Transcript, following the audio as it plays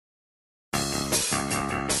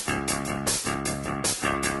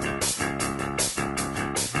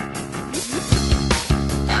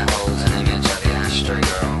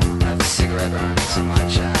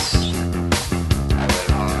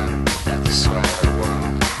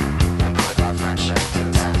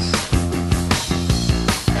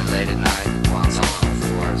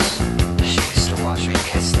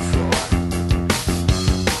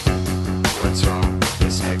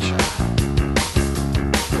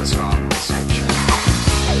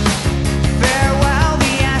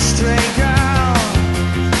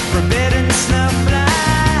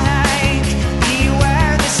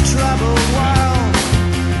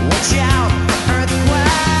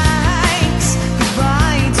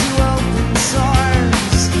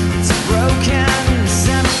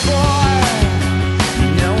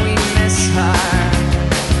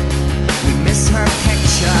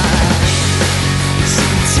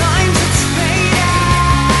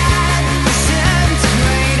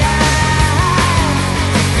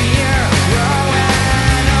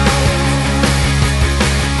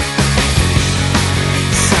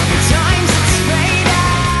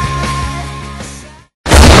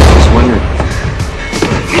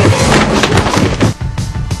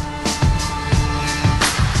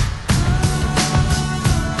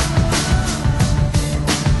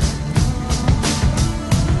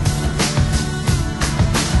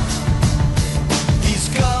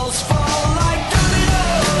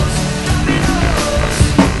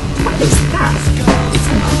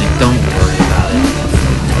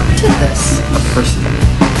Yes, a person.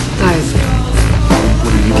 Guys,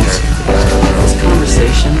 What do you care? This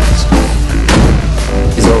conversation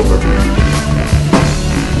is over.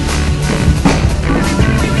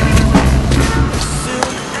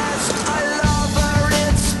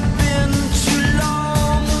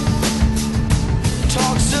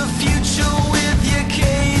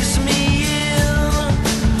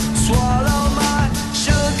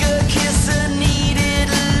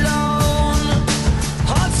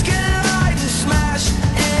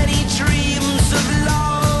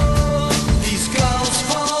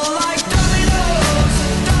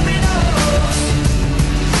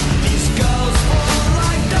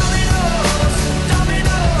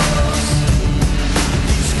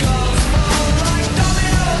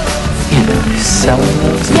 Selling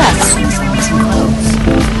those? yes.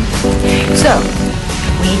 So,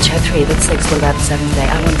 we each have 3. That's 6. What about the 7th day?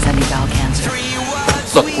 I want to send you bowel cancer.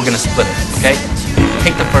 Look, we're gonna split it, okay?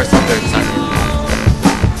 Take the first and third Sunday.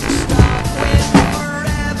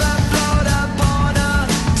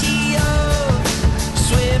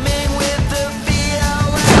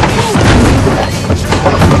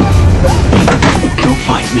 Don't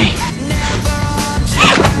fight me.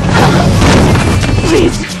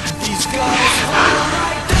 Please.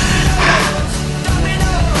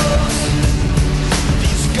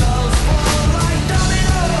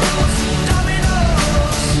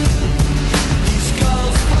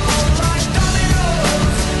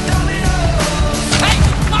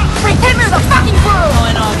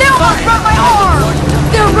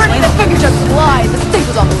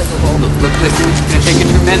 Look, listen, it's gonna take a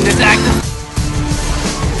tremendous act of...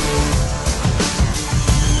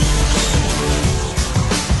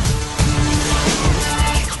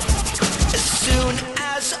 As soon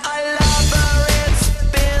as I love her, it's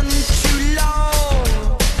been too long,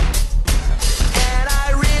 and I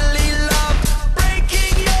really love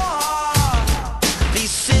breaking your heart.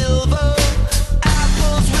 These silver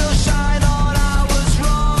apples will shine on, I was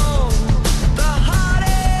wrong. The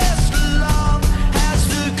hottest love has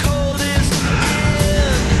the coldest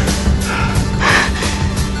skin.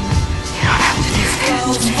 These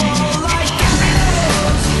girls fall like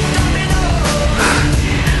dominoes, dominoes.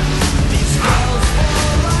 These girls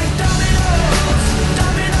fall like dominoes,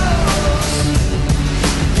 dominoes.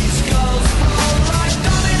 These girls fall like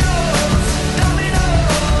dominoes,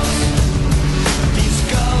 dominoes. These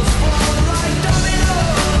girls fall like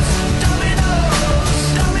dominoes, dominoes,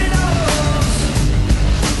 dominoes.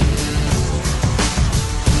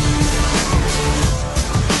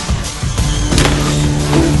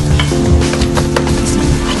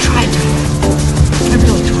 I tried to. I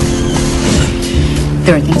really tried.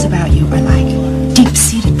 There are things about you I like.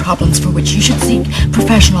 Deep-seated problems for which you should seek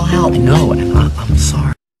professional help. No, I'm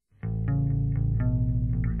sorry.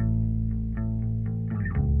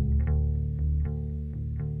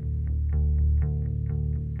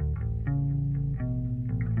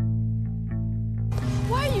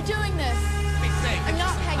 Why are you doing this? I'm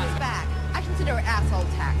not paying this back. I consider it asshole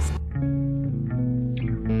tax.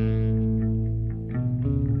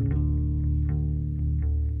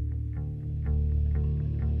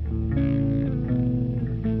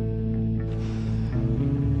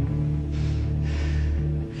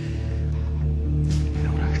 You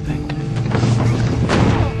know what I think?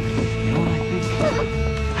 You know what I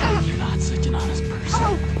think? You're not such an honest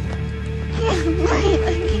person.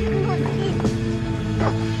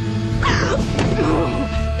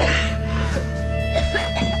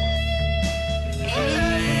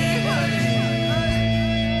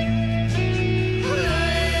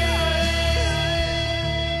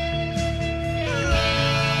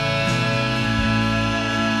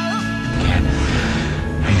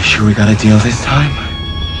 Are you sure we got a deal this time?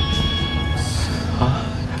 Huh?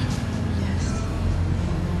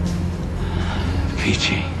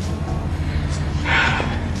 Peachy.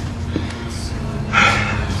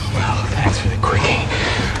 Well, thanks for the quickie.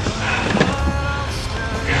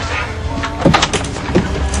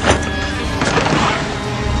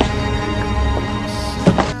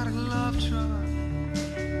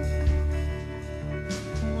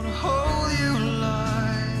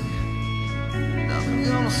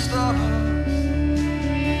 Stop us.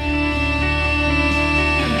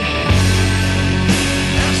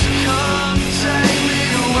 And she come take me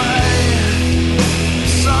away.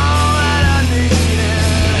 It's all that I needed.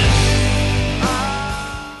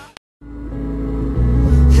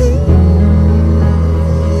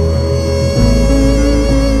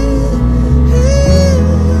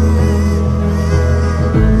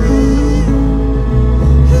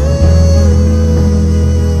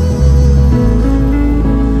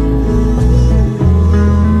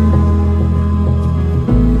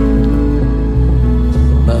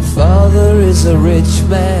 rich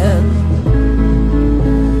man.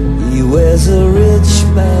 He wears a rich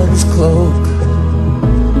man's cloak.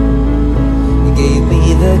 He gave me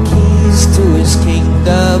the keys to his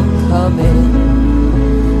kingdom coming.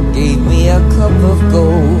 Gave me a cup of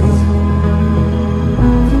gold.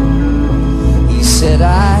 He said,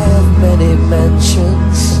 I have many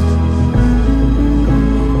mansions,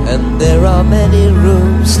 and there are many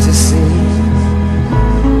rooms to see,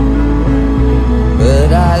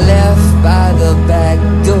 but I left by the back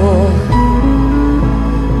door,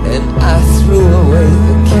 and I threw away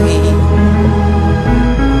the key.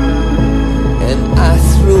 And I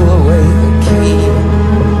threw away the key.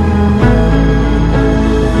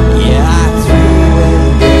 Yeah, I threw away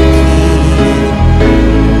the key.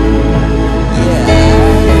 Yeah,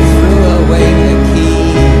 I threw away the key.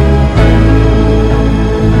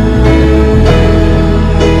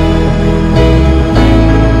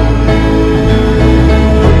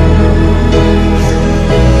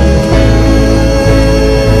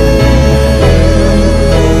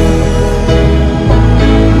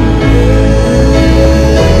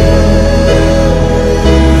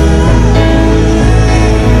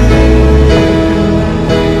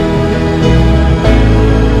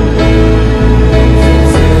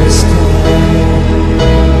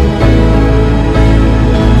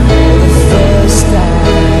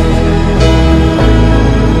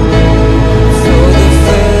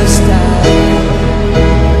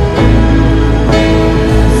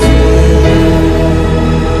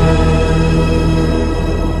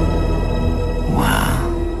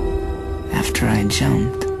 After I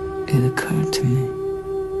jumped, it occurred to me,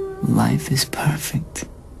 life is perfect.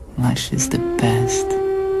 Life is the best.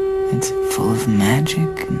 It's full of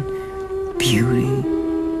magic and beauty,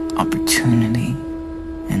 opportunity,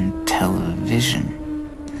 and television,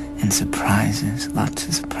 and surprises, lots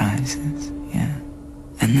of surprises, yeah.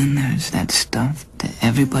 And then there's that stuff that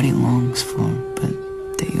everybody longs for, but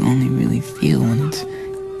they only really feel when it's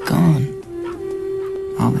gone.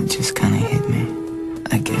 All that just kind of hit me.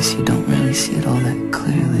 I guess you don't really see it all that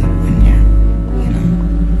clearly.